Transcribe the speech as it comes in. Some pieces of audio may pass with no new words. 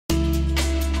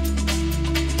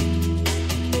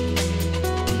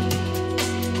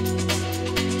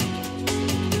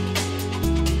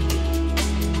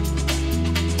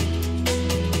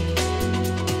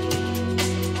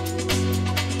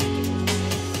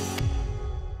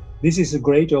This is a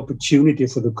great opportunity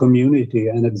for the community,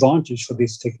 and advantage for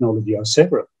this technology are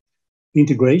several.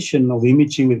 Integration of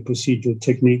imaging with procedural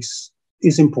techniques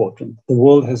is important. The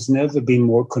world has never been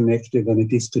more connected than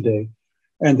it is today,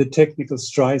 and the technical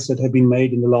strides that have been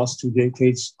made in the last 2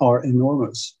 decades are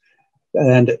enormous.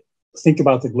 And think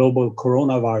about the global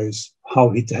coronavirus, how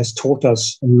it has taught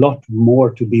us a lot more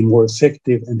to be more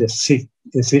effective and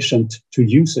efficient to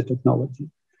use the technology.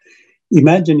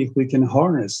 Imagine if we can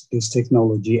harness this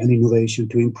technology and innovation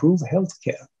to improve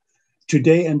healthcare.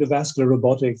 Today, endovascular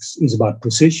robotics is about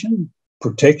precision,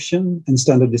 protection, and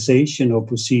standardization of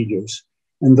procedures,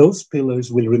 and those pillars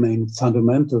will remain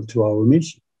fundamental to our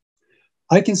mission.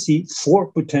 I can see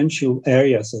 4 potential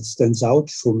areas that stands out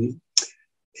for me.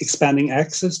 Expanding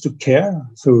access to care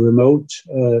through remote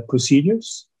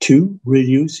procedures. 2,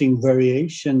 reducing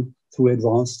variation through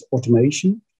advanced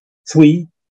automation. 3,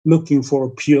 looking for a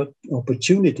pure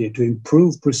opportunity to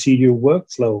improve procedure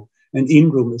workflow and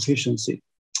in-room efficiency.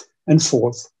 And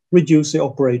 4th, reduce the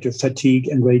operator fatigue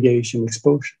and radiation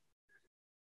exposure.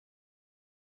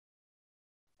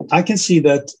 I can see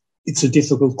that it's a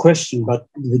difficult question, but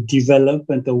the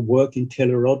development of work in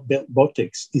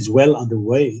telerobotics is well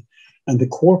underway. And the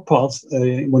core path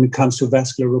when it comes to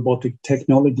vascular robotic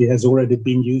technology has already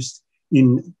been used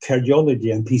in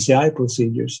cardiology and PCI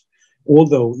procedures,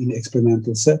 although in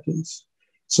experimental settings.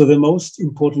 So the most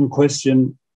important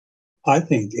question, I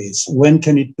think, is when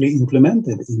can it be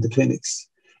implemented in the clinics?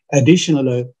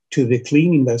 Additionally to the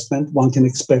clean investment, one can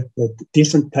expect that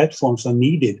different platforms are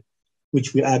needed,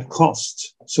 which will add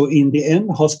costs. So in the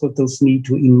end, hospitals need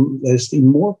to invest in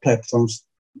more platforms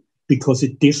because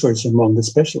it differs among the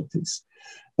specialties.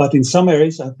 But in some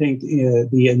areas, I think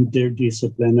the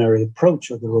interdisciplinary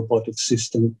approach of the robotic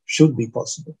system should be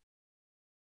possible.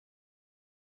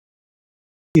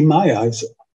 In my eyes,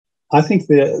 I think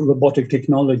the robotic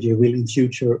technology will in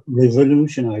future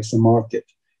revolutionize the market.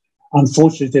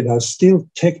 Unfortunately, there are still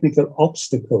technical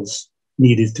obstacles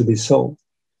needed to be solved.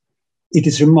 It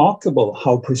is remarkable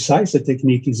how precise the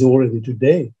technique is already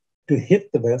today to hit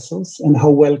the vessels and how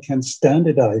well can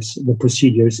standardize the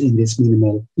procedures in this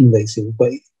minimal invasive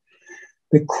way.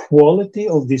 The quality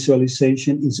of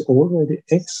visualization is already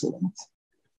excellent.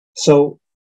 So,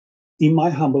 in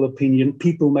my humble opinion,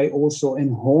 people may also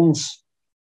enhance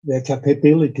their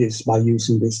capabilities by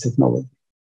using this technology.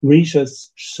 Research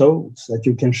shows that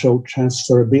you can show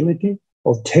transferability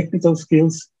of technical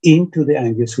skills into the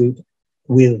Angio suite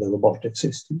with the robotic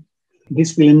system.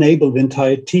 This will enable the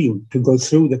entire team to go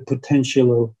through the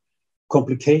potential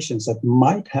complications that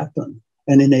might happen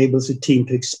and enables the team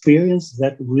to experience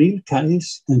that real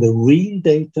case and the real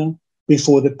data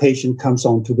before the patient comes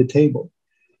onto the table.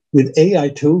 With AI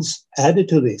tools added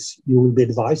to this, you will be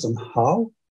advised on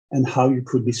how you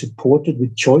could be supported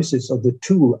with choices of the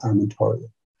tool armamentarium.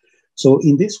 So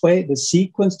in this way, the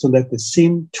sequence to let the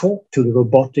sim talk to the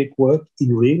robotic work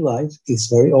in real life is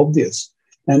very obvious,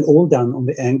 and all done on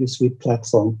the Angio suite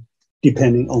platform,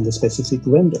 depending on the specific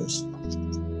vendors.